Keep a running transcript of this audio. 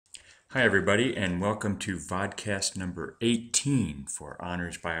Hi everybody, and welcome to VodCast number 18 for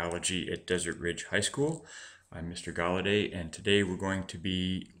Honors Biology at Desert Ridge High School. I'm Mr. Galladay, and today we're going to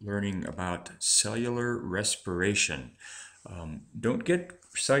be learning about cellular respiration. Don't get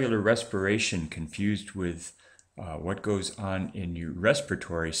cellular respiration confused with what goes on in your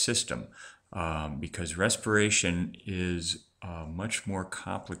respiratory system, because respiration is a much more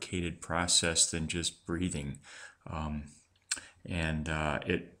complicated process than just breathing. And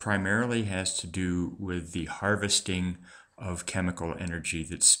it primarily has to do with the harvesting of chemical energy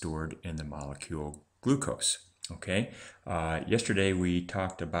that's stored in the molecule glucose. Okay, yesterday we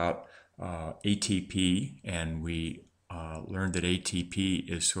talked about ATP, and we learned that ATP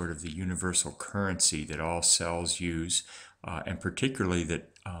is sort of the universal currency that all cells use, and particularly that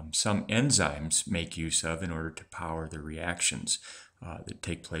some enzymes make use of in order to power the reactions that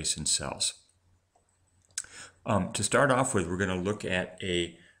take place in cells. To start off with, we're going to look at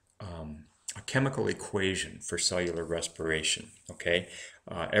a chemical equation for cellular respiration. Okay,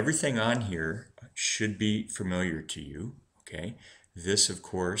 everything on here should be familiar to you. Okay, this of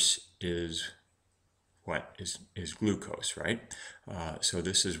course is what is glucose, right? So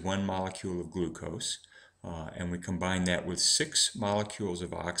this is one molecule of glucose, and we combine that with 6 molecules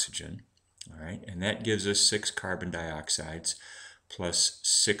of oxygen. All right, and that gives us 6 carbon dioxides plus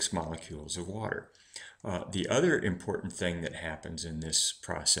 6 molecules of water. The other important thing that happens in this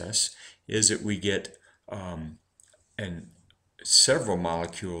process is that we get several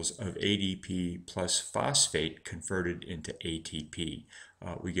molecules of ADP plus phosphate converted into ATP.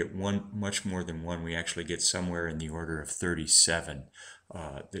 We get much more than one. We actually get somewhere in the order of 37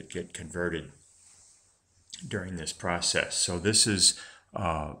 that get converted during this process. So this is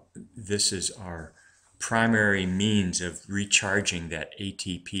our primary means of recharging that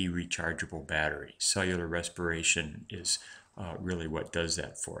ATP rechargeable battery. Cellular respiration is really what does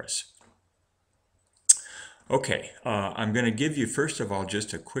that for us. Okay, I'm going to give you first of all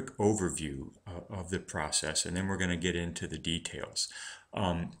just a quick overview of the process, and then we're going to get into the details.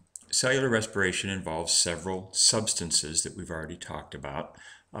 Cellular respiration involves several substances that we've already talked about.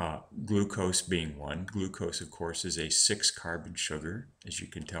 Glucose being one. Glucose, of course, is a 6-carbon sugar, as you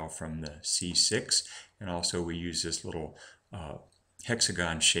can tell from the C6, and also we use this little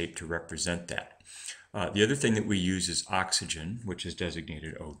hexagon shape to represent that. The other thing that we use is oxygen, which is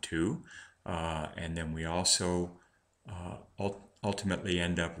designated O2, and then we also ultimately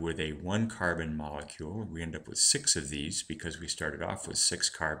end up with a 1-carbon molecule. We end up with 6 of these because we started off with 6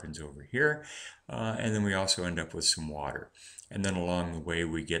 carbons over here, and then we also end up with some water. And then along the way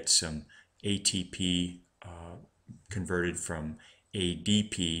we get some ATP converted from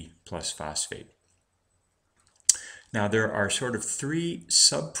ADP plus phosphate. Now there are sort of 3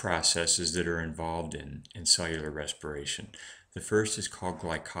 sub-processes that are involved in cellular respiration. The first is called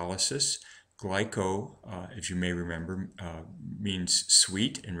glycolysis. Glyco, as you may remember, means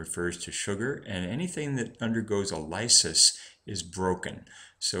sweet and refers to sugar, and anything that undergoes a lysis is broken.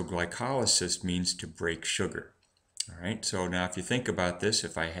 So glycolysis means to break sugar. All right, so now if you think about this,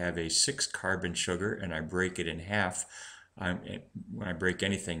 if I have a 6-carbon sugar and I break it in half, when I break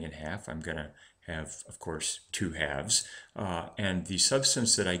anything in half, I'm going to have, of course, 2 halves. And the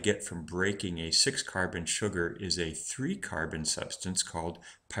substance that I get from breaking a 6-carbon sugar is a 3-carbon substance called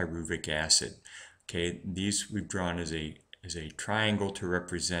pyruvic acid. Okay, these we've drawn as a triangle to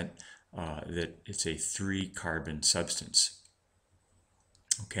represent that it's a 3-carbon substance.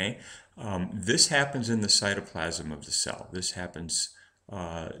 Okay, this happens in the cytoplasm of the cell. This happens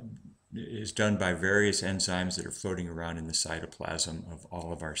is done by various enzymes that are floating around in the cytoplasm of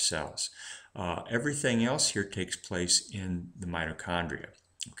all of our cells. Everything else here takes place in the mitochondria.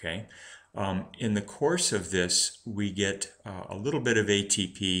 Okay, in the course of this, we get a little bit of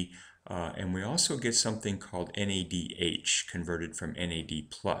ATP, and we also get something called NADH converted from NAD+.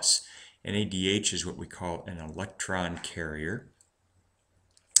 NADH is what we call an electron carrier.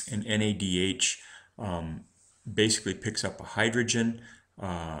 And NADH basically picks up a hydrogen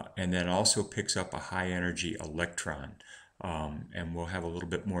and then also picks up a high energy electron. And we'll have a little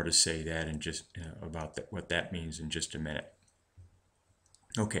bit more to say that in just about what that means in just a minute.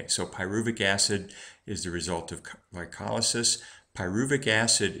 Okay, so pyruvic acid is the result of glycolysis. Pyruvic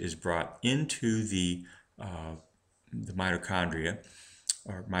acid is brought into the mitochondria,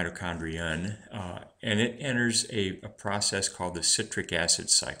 or mitochondrion, and it enters a process called the citric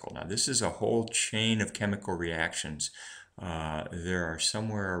acid cycle. Now this is a whole chain of chemical reactions. There are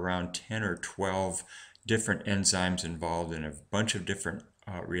somewhere around 10 or 12 different enzymes involved in a bunch of different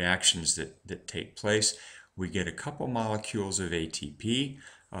reactions that take place. We get a couple molecules of ATP,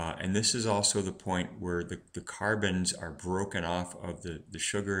 And this is also the point where the carbons are broken off of the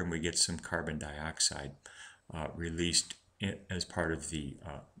sugar and we get some carbon dioxide released as part of the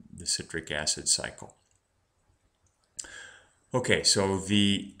citric acid cycle. Okay, so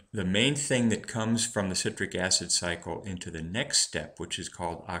the main thing that comes from the citric acid cycle into the next step, which is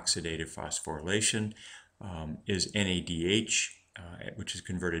called oxidative phosphorylation, is NADH, which is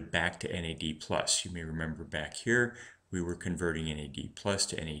converted back to NAD+. You may remember back here, we were converting NAD+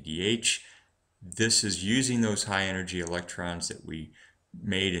 to NADH. This is using those high energy electrons that we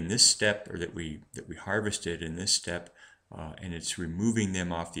made in this step, or that we harvested in this step, and it's removing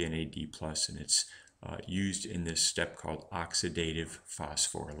them off the NAD+, and it's used in this step called oxidative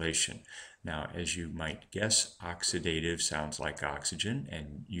phosphorylation. Now, as you might guess, oxidative sounds like oxygen,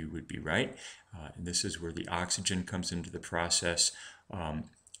 and you would be right. And this is where the oxygen comes into the process.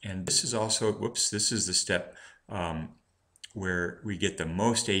 And this is also, this is the step where we get the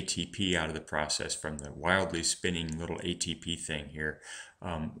most ATP out of the process from the wildly spinning little ATP thing here.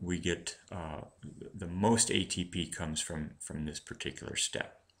 We get the most ATP comes from this particular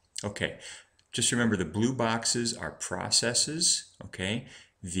step. Okay. Just remember, the blue boxes are processes, okay?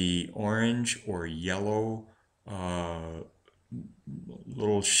 The orange or yellow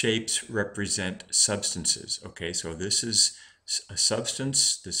little shapes represent substances, okay? So this is a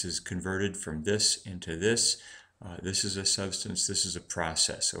substance. This is converted from this into this. This is a substance. This is a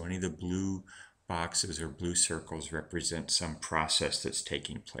process. So any of the blue boxes or blue circles represent some process that's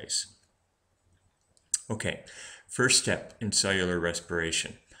taking place. Okay, first step in cellular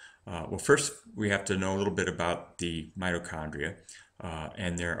respiration. Well, first we have to know a little bit about the mitochondria,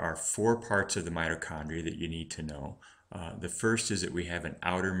 and there are 4 parts of the mitochondria that you need to know. The first is that we have an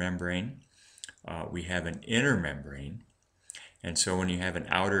outer membrane, we have an inner membrane, and so when you have an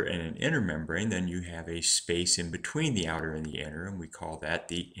outer and an inner membrane, then you have a space in between the outer and the inner, and we call that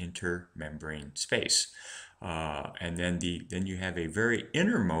the intermembrane space. And then you have a very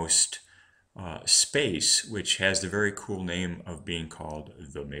innermost space, which has the very cool name of being called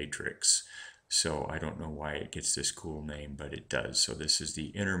the matrix. So I don't know why it gets this cool name, but it does. So this is the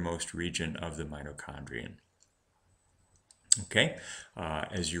innermost region of the mitochondrion. Okay,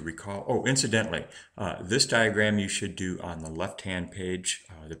 as you recall, oh, incidentally, this diagram you should do on the left-hand page.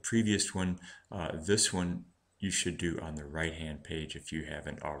 The previous one, this one you should do on the right-hand page if you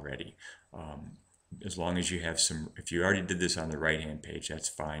haven't already. As long as you have some, if you already did this on the right-hand page, that's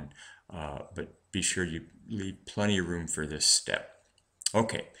fine. But be sure you leave plenty of room for this step.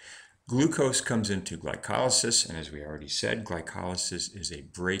 Okay, glucose comes into glycolysis, and as we already said, glycolysis is a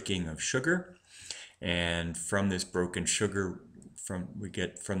breaking of sugar. And from this broken sugar, we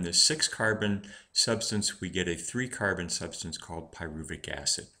get from this 6-carbon substance, we get a 3-carbon substance called pyruvic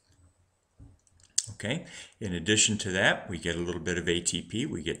acid. Okay, in addition to that, we get a little bit of ATP.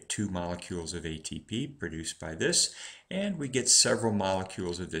 We get 2 molecules of ATP produced by this, and we get several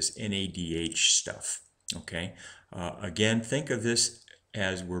molecules of this NADH stuff. Okay, again, think of this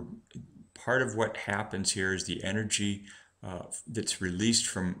as part of what happens here is the energy that's released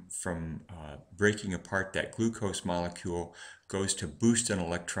from breaking apart that glucose molecule goes to boost an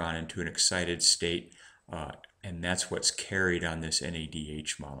electron into an excited state, and that's what's carried on this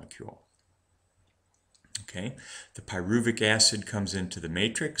NADH molecule. Okay, the pyruvic acid comes into the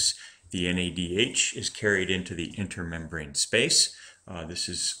matrix. The NADH is carried into the intermembrane space. This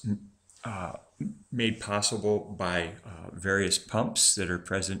is made possible by various pumps that are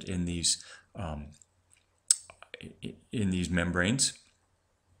present in these membranes.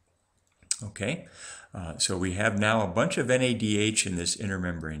 Okay, so we have now a bunch of NADH in this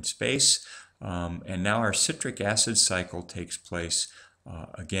intermembrane space, and now our citric acid cycle takes place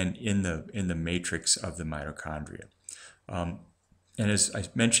again in the matrix of the mitochondria. And as I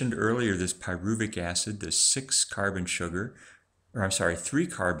mentioned earlier, this pyruvic acid, this 6-carbon sugar, or I'm sorry,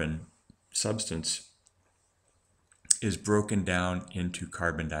 3-carbon substance, is broken down into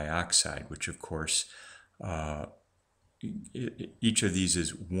carbon dioxide, which of course each of these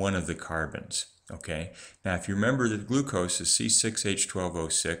is one of the carbons. Okay, now if you remember that glucose is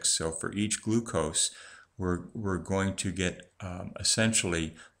C6H12O6, so for each glucose we're going to get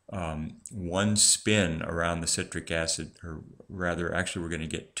essentially 1 spin around the citric acid, or rather actually we're going to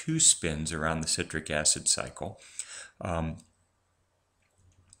get 2 spins around the citric acid cycle. And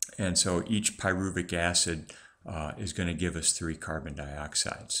so each pyruvic acid is going to give us 3 carbon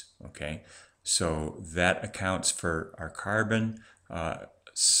dioxides. Okay, so that accounts for our carbon.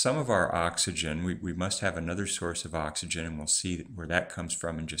 Some of our oxygen, we must have another source of oxygen, and we'll see where that comes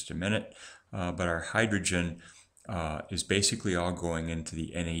from in just a minute. But our hydrogen is basically all going into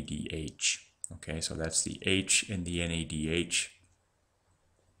the NADH. Okay, so that's the H in the NADH.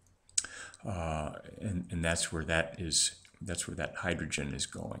 and that's where that hydrogen is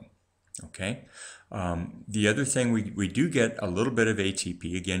going. Okay. The other thing, we do get a little bit of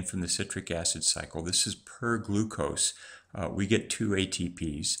ATP again from the citric acid cycle. This is per glucose. We get 2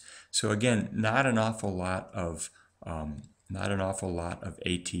 ATPs. So again, not an awful lot of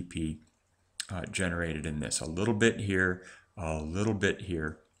ATP generated in this. A little bit here, a little bit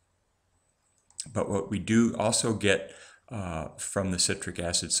here. But what we do also get from the citric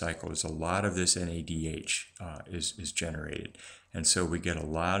acid cycle is a lot of this NADH is generated. And so we get a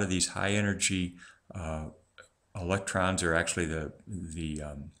lot of these high energy electrons, or actually the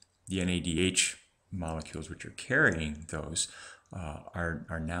NADH molecules which are carrying those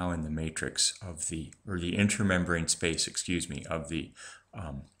are now in the matrix of the intermembrane space, excuse me, of the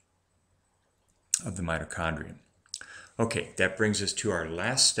mitochondrion. Okay, that brings us to our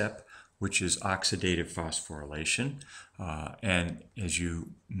last step, which is oxidative phosphorylation. And as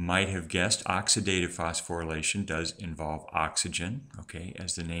you might have guessed, oxidative phosphorylation does involve oxygen, okay,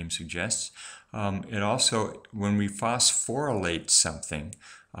 as the name suggests. It also, when we phosphorylate something,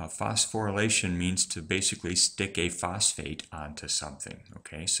 phosphorylation means to basically stick a phosphate onto something,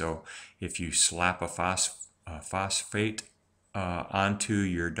 okay? So if you slap a phosphate onto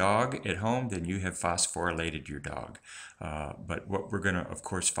your dog at home, then you have phosphorylated your dog. But what we're going to, of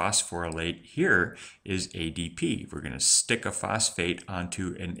course, phosphorylate here is ADP. We're going to stick a phosphate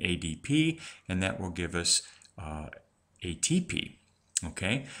onto an ADP, and that will give us ATP.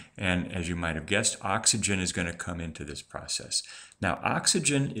 Okay, and as you might have guessed, oxygen is going to come into this process. Now,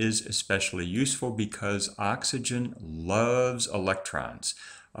 oxygen is especially useful because oxygen loves electrons.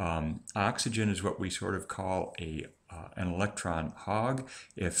 Oxygen is what we sort of call an electron hog.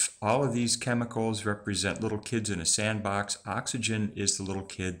 If all of these chemicals represent little kids in a sandbox, oxygen is the little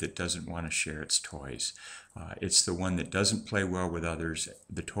kid that doesn't want to share its toys. It's the one that doesn't play well with others.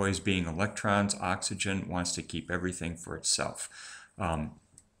 The toys being electrons, oxygen wants to keep everything for itself.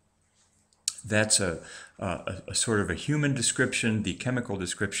 That's a sort of a human description. The chemical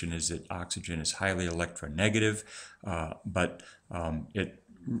description is that oxygen is highly electronegative, but it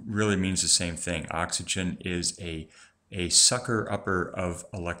really means the same thing. Oxygen is a sucker-upper of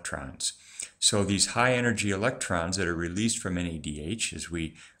electrons. So these high-energy electrons that are released from NADH, as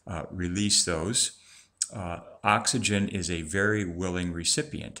we release those, oxygen is a very willing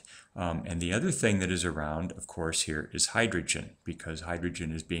recipient. And the other thing that is around, of course, here is hydrogen, because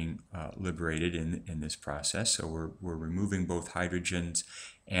hydrogen is being liberated in this process. So we're removing both hydrogens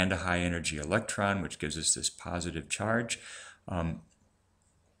and a high-energy electron, which gives us this positive charge.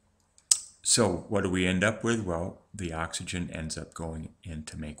 So what do we end up with? Well, the oxygen ends up going in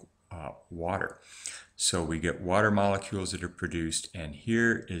to make water. So we get water molecules that are produced, and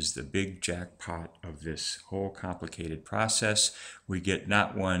here is the big jackpot of this whole complicated process. We get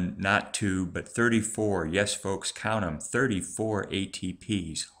not one, not two, but 34. Yes, folks, count them, 34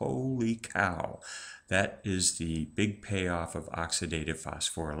 ATPs. Holy cow. That is the big payoff of oxidative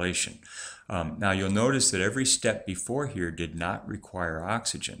phosphorylation. Now you'll notice that every step before here did not require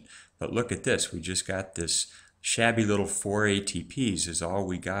oxygen. But look at this, we just got this shabby little 4 ATPs is all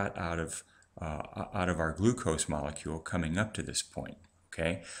we got out of our glucose molecule coming up to this point.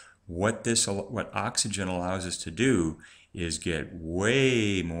 Okay, what oxygen allows us to do is get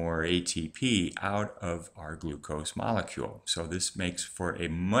way more ATP out of our glucose molecule. So this makes for a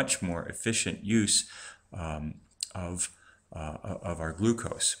much more efficient use of our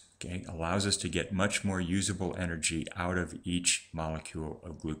glucose. Okay, allows us to get much more usable energy out of each molecule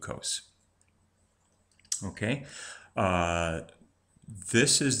of glucose. Okay,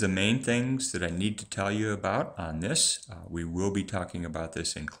 this is the main things that I need to tell you about on this. We will be talking about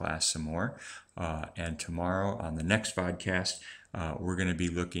this in class some more. And tomorrow on the next VodCast, we're going to be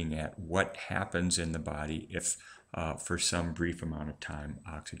looking at what happens in the body if for some brief amount of time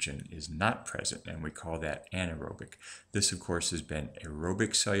oxygen is not present, and we call that anaerobic. This, of course, has been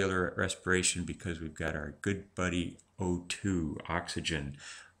aerobic cellular respiration because we've got our good buddy O2, oxygen.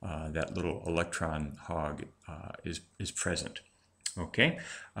 That little electron hog is present. Okay,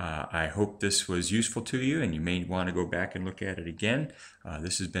 I hope this was useful to you, and you may want to go back and look at it again.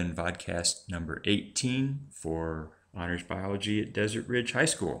 This has been VodCast number 18 for Honors Biology at Desert Ridge High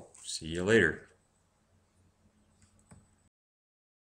School. See you later.